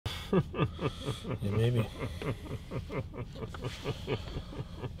Yeah, maybe.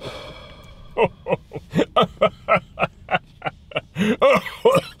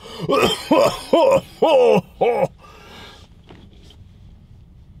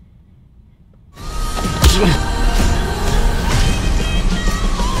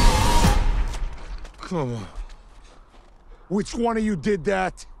 Come on. Which one of you did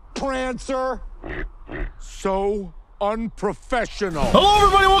that? Prancer? So unprofessional. Hello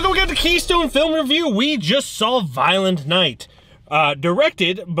everybody, welcome again to Keystone Film Review. We just saw Violent Night,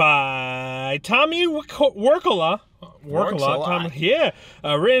 directed by Tommy Wirkola.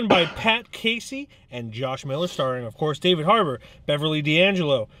 Written by Pat Casey and Josh Miller, starring, of course, David Harbour, Beverly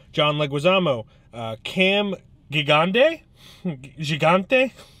D'Angelo, John Leguizamo, Cam Gigante,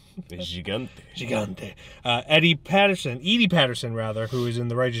 Edie Patterson, who is in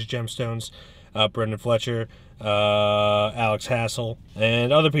The Righteous Gemstones, Brendan Fletcher, Alex Hassel,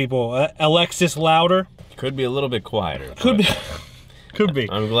 and other people. Alexis Louder. Could be a little bit quieter. Could be.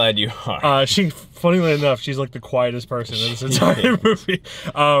 I'm glad you are. Funnily enough, she's like the quietest person in this entire movie.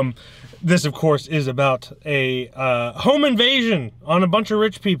 This, of course, is about a home invasion on a bunch of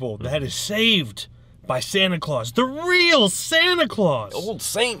rich people that is saved by Santa Claus, the real Santa Claus. Old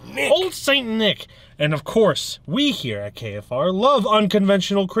Saint Nick. Old Saint Nick. And of course, we here at KFR love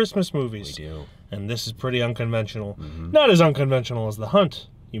unconventional Christmas movies. We do. And this is pretty unconventional. Not as unconventional as The Hunt,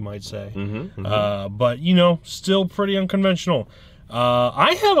 you might say. But, you know, still pretty unconventional.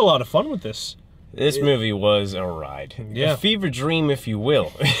 I had a lot of fun with this. This movie was a ride. Yeah. A fever dream, if you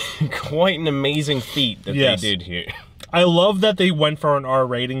will. Quite an amazing feat that they did here. I love that they went for an R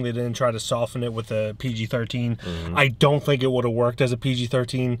rating. They didn't try to soften it with a PG-13. I don't think it would have worked as a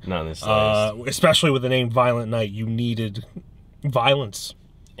PG-13. Not in this slightest. Especially with the name Violent Night. You needed violence.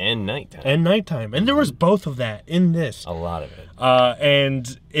 And nighttime. And nighttime. And there was both of that in this. A lot of it.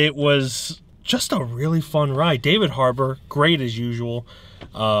 And it was just a really fun ride. David Harbour, great as usual.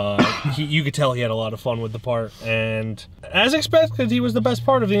 You could tell he had a lot of fun with the part, and as expected, he was the best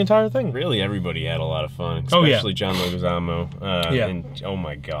part of the entire thing. Really, everybody had a lot of fun, especially John Leguizamo. And oh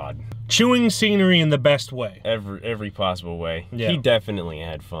my God, chewing scenery in the best way, every possible way. Yeah. He definitely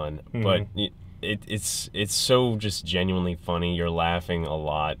had fun, but it's so just genuinely funny. You're laughing a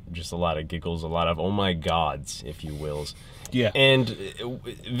lot, just a lot of giggles, a lot of oh my gods, if you wills. Yeah. And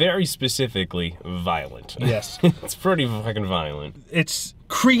very specifically, violent. Yes. It's pretty fucking violent. It's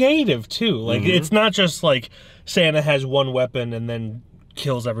creative, too. Like, it's not just like Santa has one weapon and then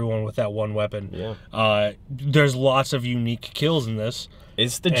kills everyone with that one weapon. Yeah. There's lots of unique kills in this.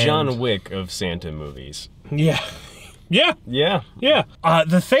 It's the John Wick of Santa movies. Yeah. Yeah. Yeah. Yeah.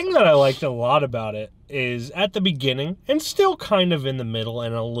 The thing that I liked a lot about it is at the beginning, and still kind of in the middle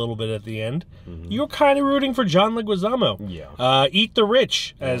and a little bit at the end, you're kind of rooting for John Leguizamo. Yeah. Eat the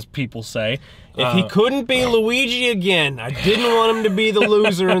rich, as people say. If he couldn't be Luigi again, I didn't want him to be the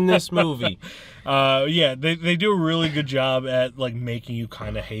loser in this movie. Yeah, they do a really good job at like making you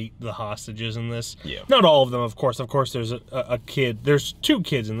kind of hate the hostages in this. Yeah. Not all of them, of course. Of course, there's a kid. There's two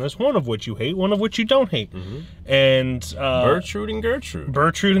kids in this, one of which you hate, one of which you don't hate. And Gertrude and Gertrude.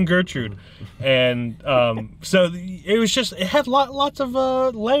 Gertrude and Gertrude. And so it was just, it had lots of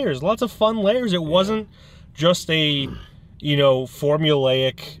layers, lots of fun layers. It wasn't just a, you know,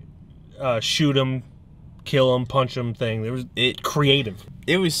 formulaic shoot 'em, kill 'em, punch 'em thing. It was creative.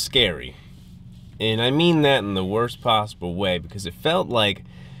 It was scary. And I mean that in the worst possible way, because it felt like,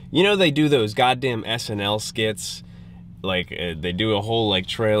 you know, they do those goddamn SNL skits, like they do a whole like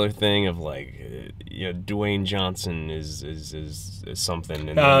trailer thing of like, you know, Dwayne Johnson is something,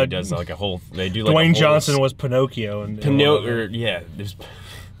 and then he does like a whole. They do like Dwayne Johnson was Pinocchio, and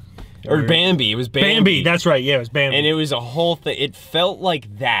or Bambi. It was Bambi. That's right. Yeah, it was Bambi. And it was a whole thing. It felt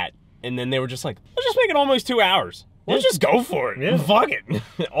like that, and then they were just like, let's just make it almost 2 hours. Let's just go for it. Yeah. Fuck it.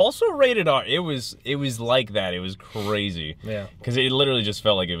 Also rated R. It was like that. It was crazy. Yeah. Because it literally just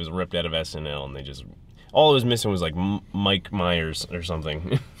felt like it was ripped out of SNL, and they just all it was missing was like Mike Myers or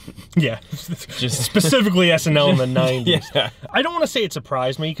something. Yeah. Just specifically SNL in the 90s. Yeah. I don't want to say it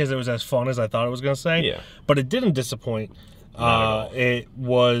surprised me because it was as fun as I thought it was going to say. Yeah. But it didn't disappoint. Not at all. It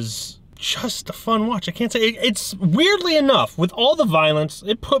was just a fun watch. I can't say it's weirdly enough, with all the violence,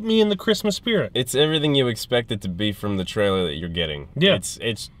 it put me in the Christmas spirit. It's everything you expect it to be from the trailer that you're getting. Yeah.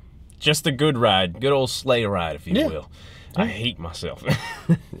 It's just a good ride, good old sleigh ride, if you will. I hate myself.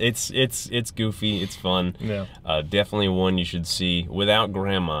 It's goofy, it's fun. Yeah. Definitely one you should see without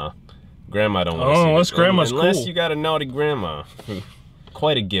grandma. Grandma don't want to see unless it. grandma's unless cool. you got a naughty grandma.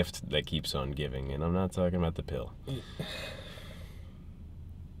 Quite a gift that keeps on giving, and I'm not talking about the pill.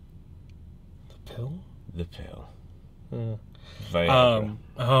 Pill? The pill. Viagra.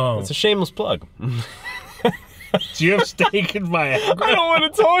 Oh. It's a shameless plug. Do you have steak and Viagra? I don't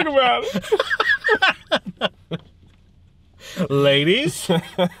want to talk about it. Ladies?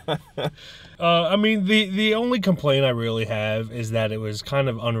 I mean, the only complaint I really have is that it was kind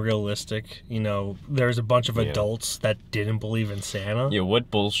of unrealistic. You know, there's a bunch of adults that didn't believe in Santa. Yeah,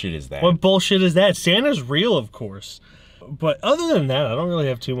 what bullshit is that? What bullshit is that? Santa's real, of course. But other than that, I don't really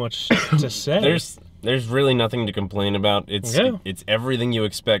have too much to say. There's really nothing to complain about. It's everything you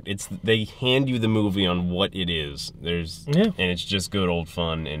expect. They hand you the movie on what it is. And it's just good old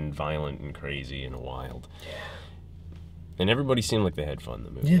fun and violent and crazy and wild. Yeah. And everybody seemed like they had fun in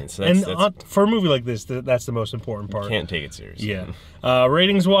the movie. Yeah. And, so that's for a movie like this, that's the most important part. You can't take it seriously. Yeah.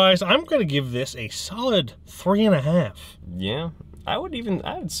 Ratings wise, I'm gonna give this a solid 3.5. Yeah. I would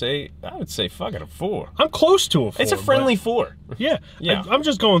say fuck it, a 4. I'm close to a 4. It's a friendly 4. Yeah. Yeah. I'm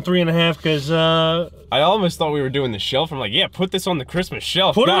just going 3.5 because I almost thought we were doing the shelf. I'm like, yeah, put this on the Christmas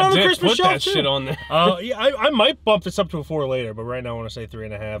shelf. Put it on the Christmas shelf. Put that shit on there. Yeah, I might bump this up to a 4 later, but right now I want to say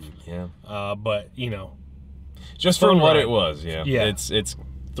 3.5. Yeah. But you know, just for what it was. Yeah. Yeah. It's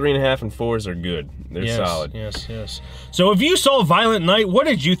 3.5 and 4s are good. They're solid. Yes. So if you saw Violent Night, what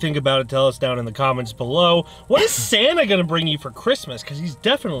did you think about it? Tell us down in the comments below. What is Santa gonna bring you for Christmas? Because he's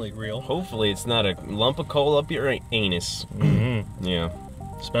definitely real. Hopefully it's not a lump of coal up your anus. Mm-hmm. Yeah.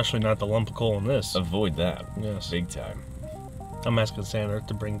 Especially not the lump of coal in this. Avoid that. Yes. Big time. I'm asking Santa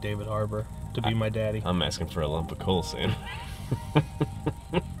to bring David Harbour to be my daddy. I'm asking for a lump of coal, Santa.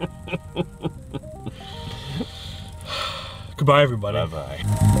 Goodbye, everybody.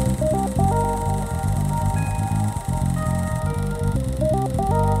 Bye-bye.